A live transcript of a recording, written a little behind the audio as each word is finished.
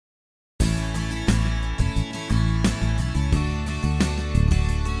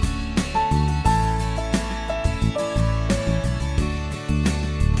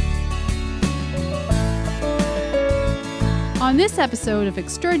On this episode of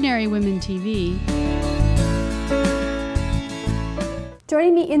Extraordinary Women TV.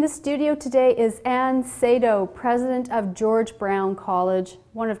 Joining me in the studio today is Sado, president of George Brown College,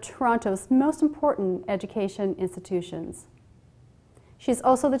 one of Toronto's most important education institutions. She's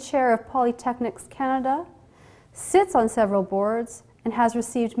also the chair of Polytechnics Canada, sits on several boards, and has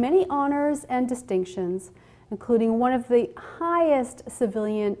received many honors and distinctions, including one of the highest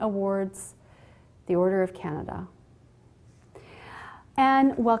civilian awards, the Order of Canada.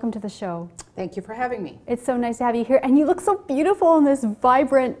 And welcome to the show. Thank you for having me. It's so nice to have you here. And you look so beautiful in this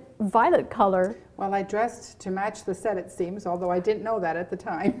vibrant violet color. Well, I dressed to match the set, it seems, although I didn't know that at the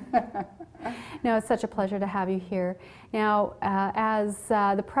time. No, it's such a pleasure to have you here. Now, as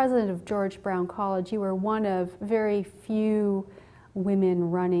the president of George Brown College, you are one of very few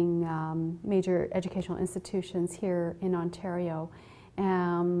women running major educational institutions here in Ontario.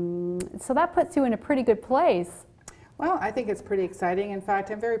 So that puts you in a pretty good place. Well, I think it's pretty exciting. In fact,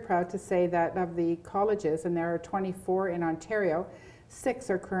 I'm very proud to say that of the colleges, and there are 24 in Ontario,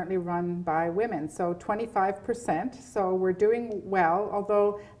 6 are currently run by women, so 25%. So we're doing well,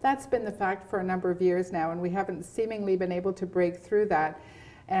 although that's been the fact for a number of years now, and we haven't seemingly been able to break through that.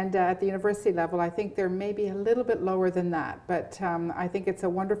 And at the university level, I think they're maybe a little bit lower than that, but I think it's a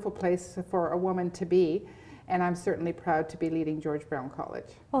wonderful place for a woman to be. And I'm certainly proud to be leading George Brown College.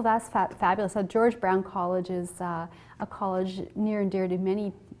 Well, that's fabulous. So George Brown College is a college near and dear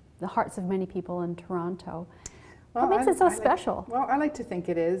to the hearts of many people in Toronto. Well, what makes it so special? Well, I like to think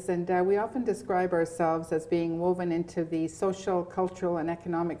it is, and we often describe ourselves as being woven into the social, cultural, and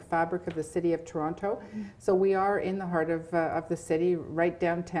economic fabric of the city of Toronto. Mm-hmm. So we are in the heart of the city, right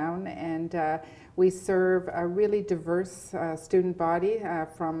downtown, and we serve a really diverse student body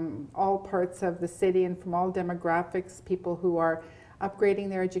from all parts of the city and from all demographics, people who are upgrading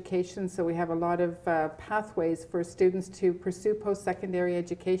their education. So we have a lot of pathways for students to pursue post-secondary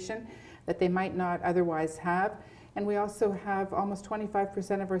education that they might not otherwise have. And we also have almost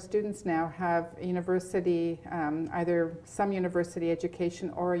 25% of our students now have university, either some university education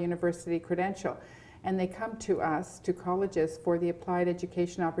or a university credential. And they come to us, to colleges, for the applied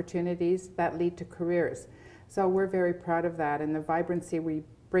education opportunities that lead to careers. So we're very proud of that and the vibrancy we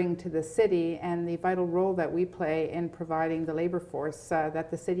bring to the city and the vital role that we play in providing the labor force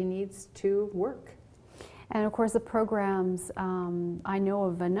that the city needs to work. And of course the programs, I know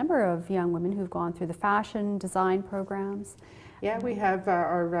of a number of young women who've gone through the fashion design programs. Yeah, we have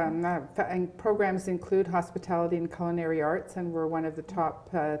our programs include hospitality and culinary arts, and we're one of the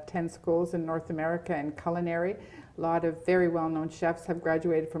top 10 schools in North America in culinary. A lot of very well-known chefs have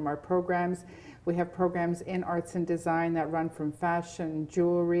graduated from our programs. We have programs in arts and design that run from fashion,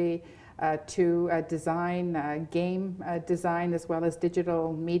 jewelry, to design, game design, as well as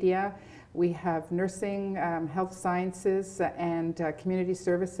digital media. We have nursing, health sciences, and community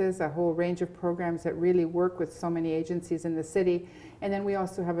services, a whole range of programs that really work with so many agencies in the city. And then we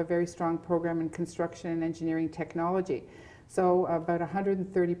also have a very strong program in construction and engineering technology. So about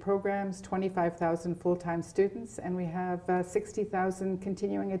 130 programs, 25,000 full-time students, and we have 60,000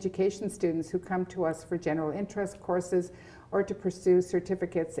 continuing education students who come to us for general interest courses or to pursue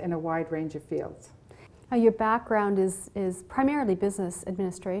certificates in a wide range of fields. Your background is primarily business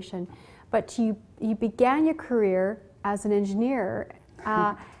administration, but you began your career as an engineer,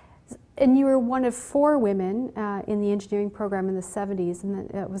 and you were one of 4 women in the engineering program in the 70s, and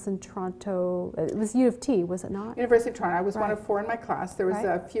it was in Toronto. It was U of T, was it not? University of Toronto. I was one of 4 in my class. There was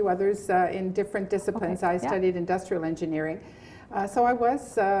a few others in different disciplines. Okay. I studied industrial engineering. So I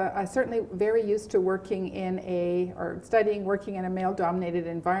was certainly very used to working working in a male-dominated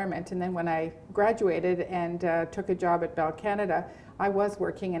environment. And then when I graduated and took a job at Bell Canada, I was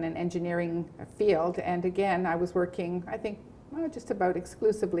working in an engineering field. And again, I was working, I think, just about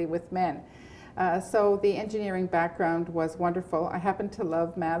exclusively with men. So the engineering background was wonderful. I happen to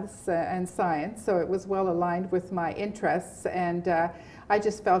love maths and science, so it was well aligned with my interests, and I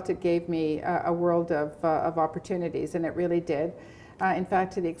just felt it gave me a world of opportunities, and it really did. In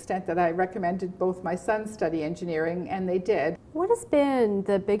fact, to the extent that I recommended both my sons study engineering, and they did. What has been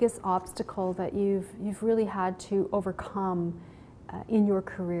the biggest obstacle that you've really had to overcome in your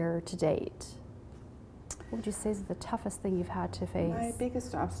career to date? What would you say is the toughest thing you've had to face? My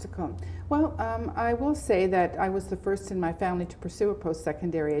biggest obstacle? Well, I will say that I was the first in my family to pursue a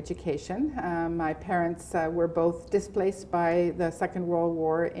post-secondary education. My parents were both displaced by the Second World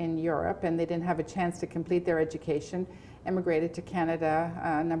War in Europe, and they didn't have a chance to complete their education, emigrated to Canada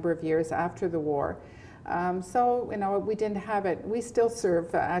a number of years after the war. So, you know, we didn't have it. We still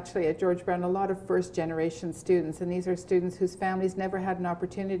serve, actually, at George Brown, a lot of first-generation students, and these are students whose families never had an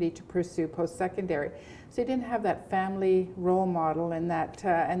opportunity to pursue post-secondary. So you didn't have that family role model and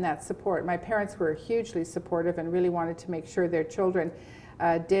that support. My parents were hugely supportive and really wanted to make sure their children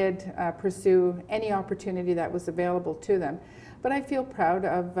did pursue any opportunity that was available to them. But I feel proud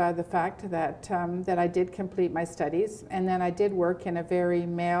of the fact that, that I did complete my studies, and then I did work in a very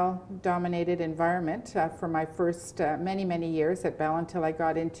male-dominated environment for my first many, many years at Bell until I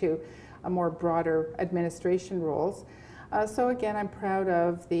got into a more broader administration roles. So again, I'm proud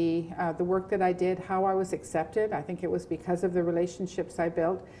of the work that I did, how I was accepted. I think it was because of the relationships I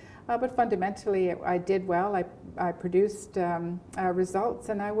built. But fundamentally, I did well. I produced results,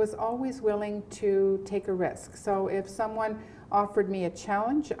 and I was always willing to take a risk. So if someone offered me a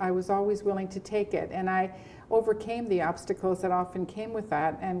challenge, I was always willing to take it. And I overcame the obstacles that often came with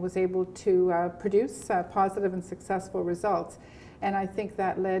that and was able to produce positive and successful results. And I think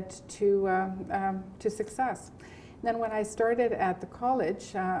that led to success. Then when I started at the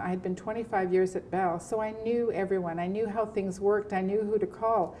college, I had been 25 years at Bell, so I knew everyone. I knew how things worked. I knew who to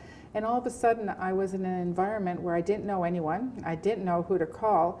call. And all of a sudden, I was in an environment where I didn't know anyone. I didn't know who to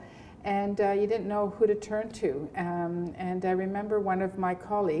call, and you didn't know who to turn to. And I remember one of my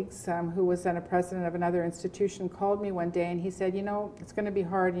colleagues, who was then a president of another institution, called me one day, and he said, you know, it's going to be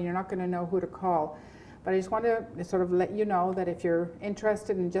hard, and you're not going to know who to call. But I just want to sort of let you know that if you're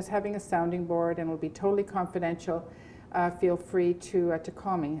interested in just having a sounding board, and it'll be totally confidential, feel free to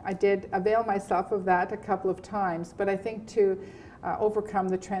call me. I did avail myself of that a couple of times, but I think to overcome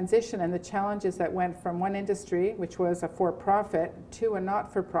the transition and the challenges that went from one industry, which was a for-profit, to a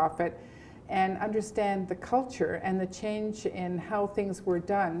not-for-profit, and understand the culture and the change in how things were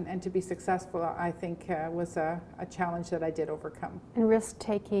done, and to be successful, I think was a challenge that I did overcome. And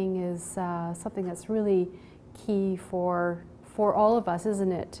risk-taking is something that's really key for all of us,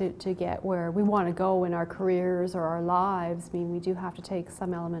 isn't it, to get where we want to go in our careers or our lives. I mean, we do have to take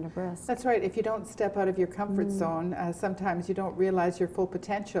some element of risk. That's right. If you don't step out of your comfort zone, sometimes you don't realize your full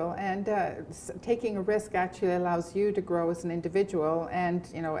potential, and taking a risk actually allows you to grow as an individual and,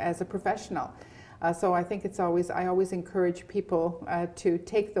 you know, as a professional. So I think I always encourage people to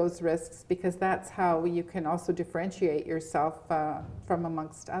take those risks, because that's how you can also differentiate yourself from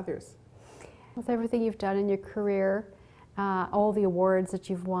amongst others. With everything you've done in your career, all the awards that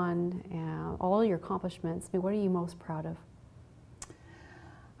you've won, all your accomplishments, I mean, what are you most proud of?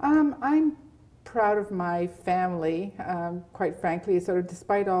 I'm proud of my family, quite frankly. Sort of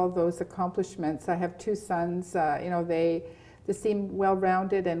despite all those accomplishments, I have two sons. You know, they seem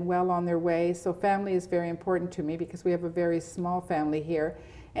well-rounded and well on their way. So family is very important to me, because we have a very small family here.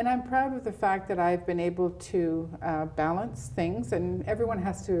 And I'm proud of the fact that I've been able to balance things, and everyone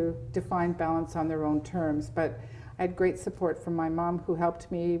has to define balance on their own terms. But I had great support from my mom, who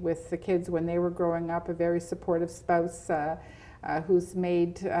helped me with the kids when they were growing up, a very supportive spouse who's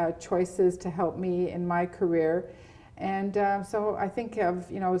made choices to help me in my career. And so I think of,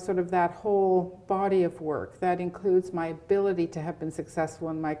 you know, sort of that whole body of work that includes my ability to have been successful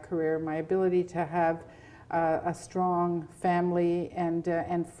in my career, my ability to have a strong family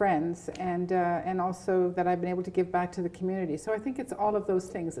and friends, and also that I've been able to give back to the community. So I think it's all of those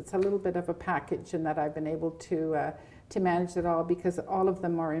things. It's a little bit of a package, and that I've been able to manage it all, because all of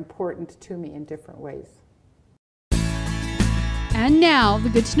them are important to me in different ways. And now, the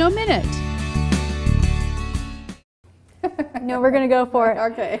Good to Know Minute. No, we're going to go for it.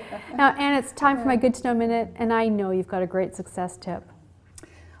 Okay. Now, Anne, it's time for my Good to Know Minute, and I know you've got a great success tip.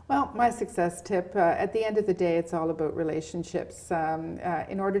 Well, my success tip, at the end of the day, it's all about relationships.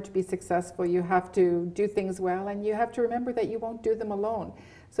 In order to be successful, you have to do things well, and you have to remember that you won't do them alone.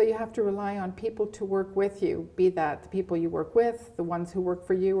 So you have to rely on people to work with you, be that the people you work with, the ones who work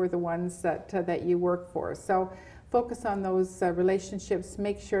for you, or the ones that you work for. So focus on those relationships,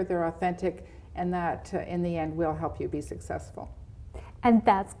 make sure they're authentic, and that in the end will help you be successful. And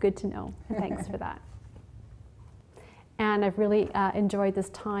that's good to know. Thanks for that. And I've really enjoyed this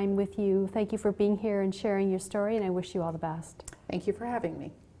time with you. Thank you for being here and sharing your story, and I wish you all the best. Thank you for having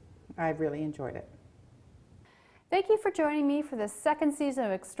me. I've really enjoyed it. Thank you for joining me for the second season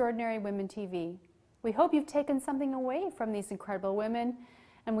of Extraordinary Women TV. We hope you've taken something away from these incredible women,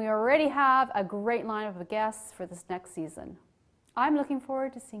 and we already have a great lineup of guests for this next season. I'm looking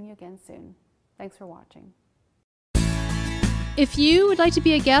forward to seeing you again soon. Thanks for watching. If you would like to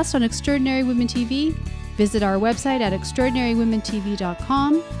be a guest on Extraordinary Women TV, visit our website at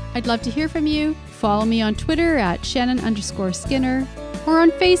ExtraordinaryWomenTV.com. I'd love to hear from you. Follow me on Twitter at Shannon_Skinner, or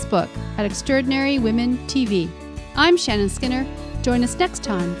on Facebook at Extraordinary Women TV. I'm Shannon Skinner. Join us next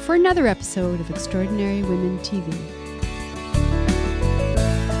time for another episode of Extraordinary Women TV.